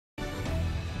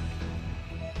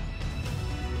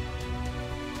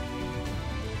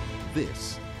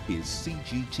This is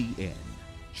CGTN,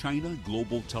 China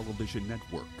Global Television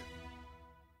Network.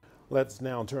 Let's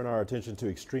now turn our attention to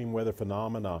extreme weather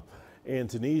phenomena. In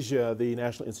Tunisia, the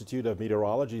National Institute of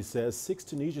Meteorology says 6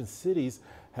 Tunisian cities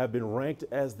have been ranked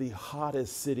as the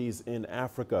hottest cities in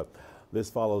Africa. This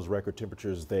follows record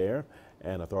temperatures there,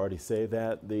 and authorities say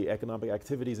that the economic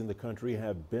activities in the country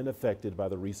have been affected by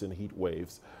the recent heat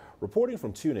waves. Reporting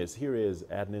from Tunis, here is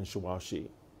Adnan Shawashi.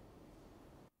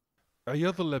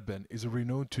 Ayad al-Laban is a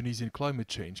renowned Tunisian climate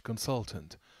change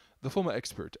consultant. The former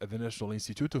expert at the National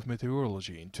Institute of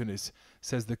Meteorology in Tunis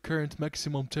says the current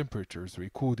maximum temperatures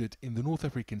recorded in the North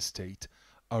African state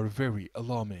are very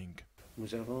alarming.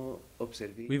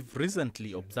 We've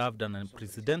recently observed an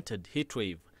unprecedented heat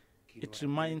wave. It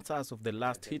reminds us of the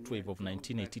last heat wave of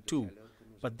 1982,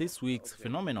 but this week's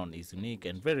phenomenon is unique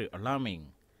and very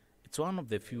alarming. It's one of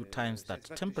the few times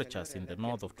that temperatures in the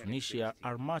north of Tunisia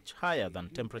are much higher than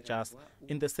temperatures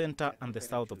in the center and the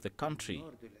south of the country.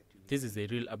 This is a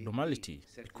real abnormality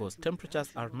because temperatures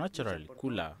are naturally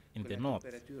cooler in the north.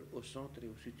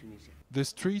 The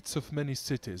streets of many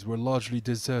cities were largely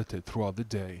deserted throughout the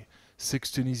day.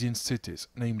 6 Tunisian cities,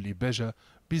 namely Beja,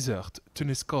 Bizerte,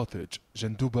 Tunis Carthage,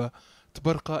 Jendouba,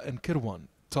 Tbarqa and Kirwan,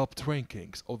 topped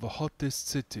rankings of the hottest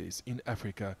cities in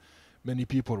Africa. Many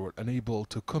people were unable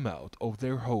to come out of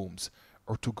their homes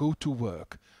or to go to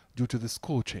work due to the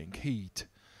scorching heat,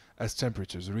 as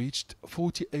temperatures reached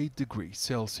 48 degrees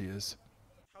Celsius.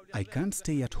 I can't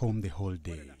stay at home the whole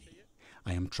day.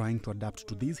 I am trying to adapt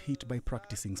to this heat by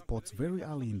practicing sports very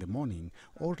early in the morning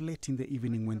or late in the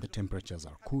evening when the temperatures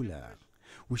are cooler.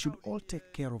 We should all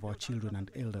take care of our children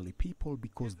and elderly people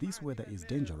because this weather is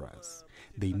dangerous.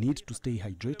 They need to stay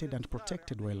hydrated and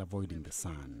protected while avoiding the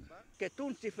sun.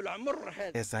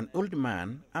 As an old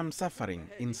man, I'm suffering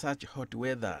in such hot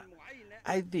weather.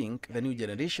 I think the new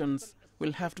generations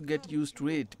will have to get used to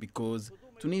it because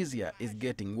Tunisia is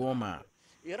getting warmer.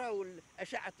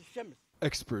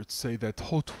 Experts say that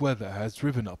hot weather has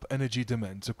driven up energy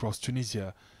demands across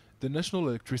Tunisia. The national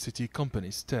electricity company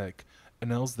STEC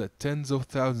announced that tens of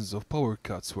thousands of power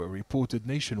cuts were reported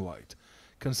nationwide.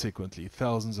 Consequently,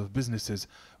 thousands of businesses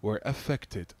were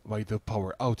affected by the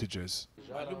power outages.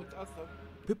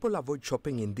 People avoid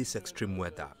shopping in this extreme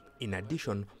weather. In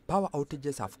addition, power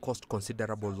outages have caused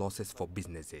considerable losses for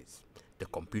businesses. The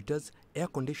computers, air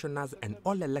conditioners, and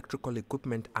all electrical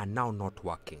equipment are now not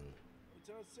working.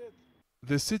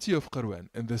 The city of Kairouan,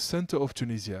 in the center of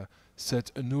Tunisia,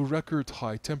 set a new record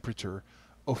high temperature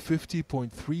of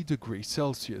 50.3 degrees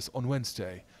Celsius on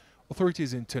Wednesday.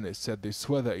 Authorities in Tunis said this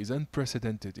weather is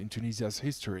unprecedented in Tunisia's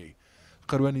history.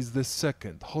 Kairouan is the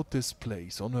second hottest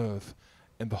place on Earth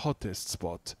and the hottest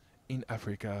spot in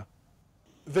Africa.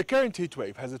 The current heat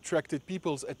wave has attracted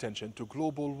people's attention to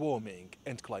global warming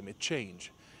and climate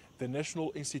change. The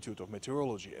National Institute of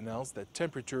Meteorology announced that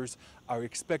temperatures are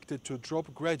expected to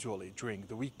drop gradually during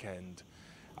the weekend.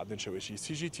 Adnan Shawashi,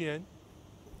 CGTN,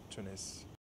 Tunis.